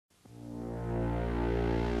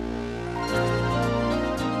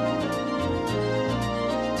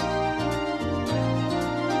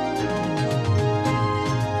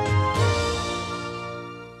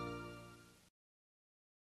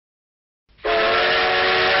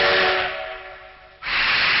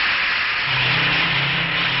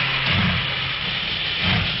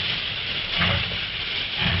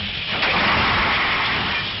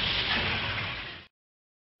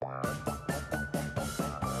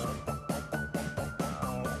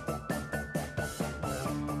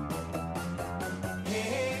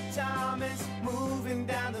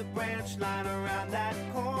branch line around that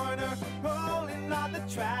corner, rolling on the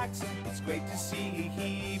tracks. It's great to see you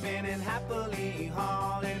heaving and happily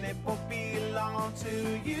hauling. It won't be long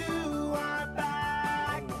till you are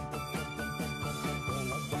back.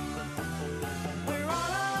 We're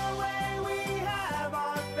on our way, we have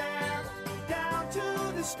our fare. Down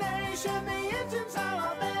to the station, the engines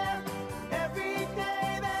are there. Every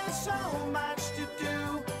day there's so much to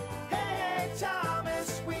do. Hey,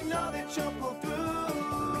 Thomas, we know that you'll pull through.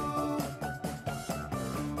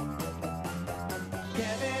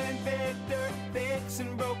 Kevin, Victor,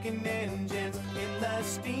 fixing broken engines. In the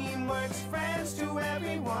Steamworks, friends to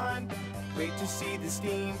everyone. Great to see the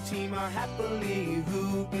steam team are happily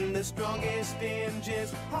hooting. The strongest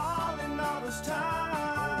engines hauling all those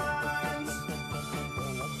tons.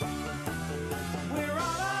 We're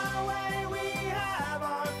on our way, we have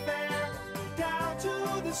our fare. Down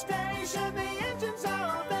to the station, the engines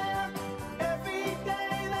are there. Every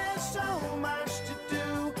day there's so much to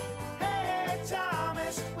do. Hey,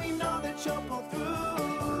 Thomas, we know that you'll pull through.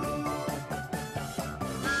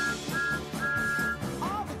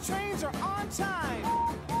 All the trains are on time.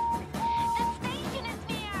 The station is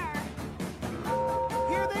near.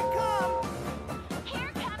 Here they come.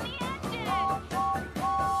 Here come the engines.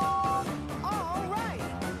 All right.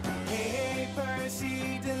 Hey,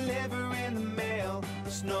 Percy, delivering the mail.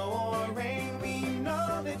 Snow or rain, we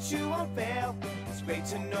know that you won't fail. It's great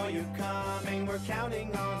to know you're coming. We're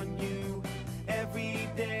counting on you. Every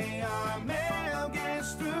day our mail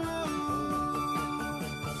gets through.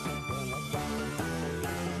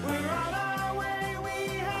 We're on our way,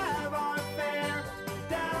 we have our fare.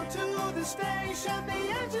 Down to the station, the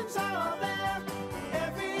engines are there.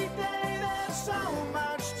 Every day there's so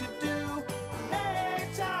much to do. Hey,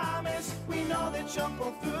 Thomas, we know that you'll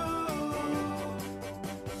pull through.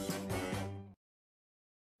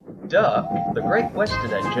 Duck, the Great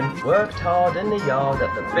Western engine, worked hard in the yard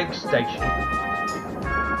at the big station.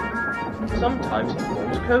 Sometimes he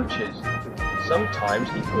pulled coaches, sometimes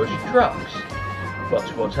he pushed trucks. But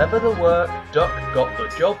whatever the work, Duck got the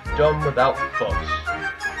job done without fuss.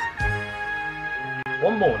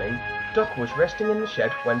 One morning, Duck was resting in the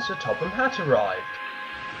shed when Sir Topham Hatt arrived.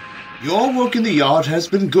 Your work in the yard has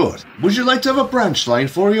been good. Would you like to have a branch line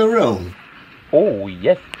for your own? Oh,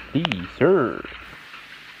 yes, please, sir.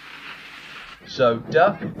 So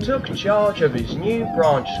Duck took charge of his new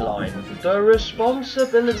branch line. The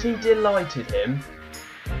responsibility delighted him.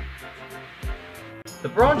 The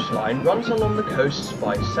branch line runs along the coasts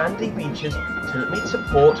by sandy beaches till it meets a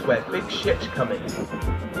port where big ships come in.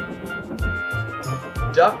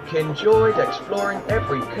 Duck enjoyed exploring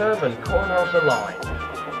every curve and corner of the line.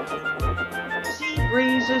 Sea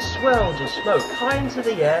breezes swelled his smoke high into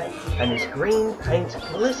the air, and his green paint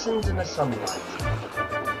glistened in the sunlight.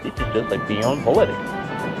 This is just like being on holiday.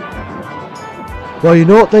 Well, you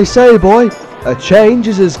know what they say, boy. A change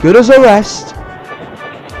is as good as a rest.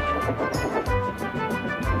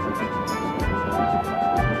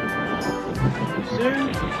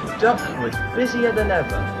 Soon, Duck was busier than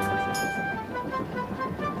ever.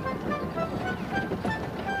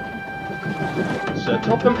 Sir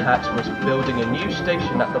Topham Hatt was building a new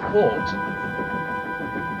station at the port,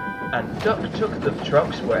 and Duck took the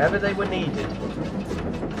trucks wherever they were needed.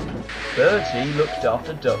 Bertie looked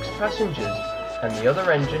after Duck's passengers, and the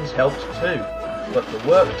other engines helped too, but the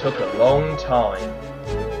work took a long time.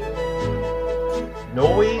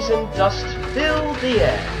 Noise and dust filled the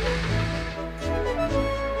air.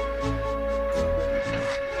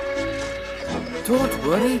 Don't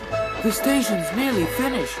worry, the station's nearly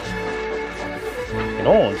finished. And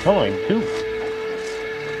on time, too.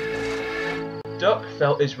 Duck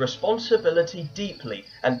felt his responsibility deeply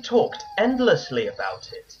and talked endlessly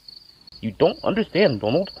about it. You don't understand,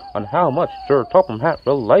 Donald, on how much Sir Topham Hatt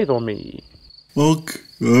relies on me.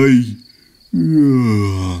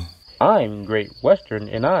 I'm Great Western,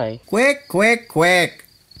 and I... Quack, quack, quack.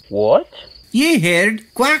 What? You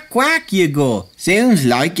heard? Quack, quack you go. Sounds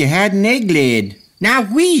like you had an egg laid. Now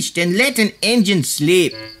wheesht and let an engine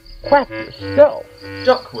sleep. Quack yourself.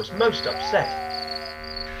 Duck was most upset.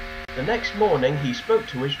 The next morning he spoke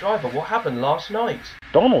to his driver what happened last night.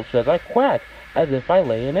 Donald says I quack as if I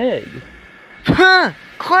lay an egg. Huh?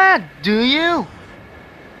 Quack, do you?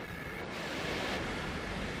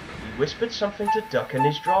 He whispered something to Duck and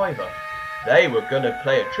his driver. They were gonna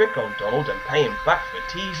play a trick on Donald and pay him back for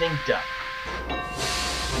teasing Duck.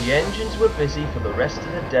 The engines were busy for the rest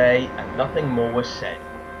of the day and nothing more was said.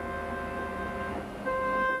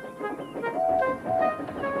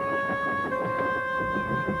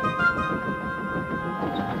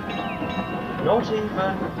 Not even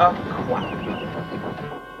a quack.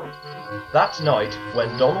 That night,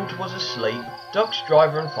 when Donald was asleep, Duck's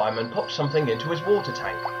driver and fireman popped something into his water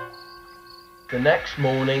tank. The next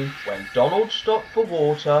morning, when Donald stopped for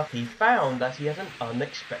water, he found that he had an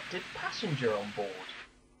unexpected passenger on board.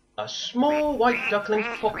 A small white duckling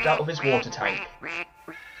popped out of his water tank.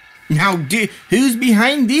 Now, who's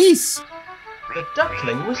behind this? The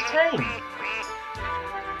duckling was tame.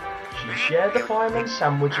 She shared the fireman's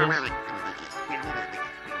sandwiches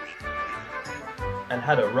and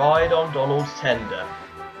had a ride on Donald's tender.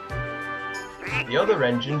 The other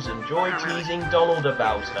engines enjoyed teasing Donald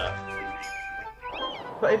about her.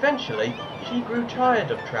 But eventually, she grew tired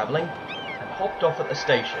of travelling and hopped off at the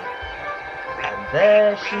station. And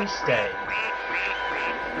there she stayed.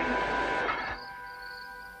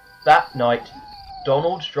 That night,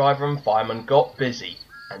 Donald's driver and fireman got busy,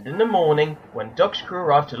 and in the morning, when Duck's crew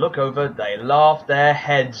arrived to look over, they laughed their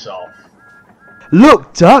heads off.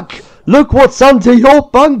 Look, Duck! Look what's under your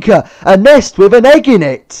bunker! A nest with an egg in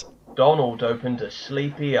it! Donald opened a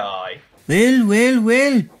sleepy eye.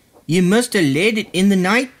 Well. You must have laid it in the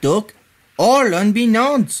night, Duck. All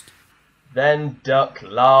unbeknownst. Then Duck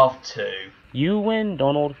laughed too. You win,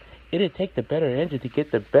 Donald. It'd take the better engine to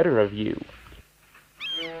get the better of you.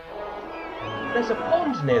 There's a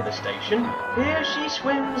pond near the station. Here she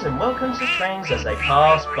swims and welcomes the trains as they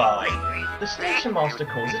pass by. The station master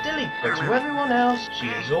calls her Dilly, but to everyone else, she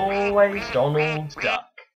is always Donald Duck.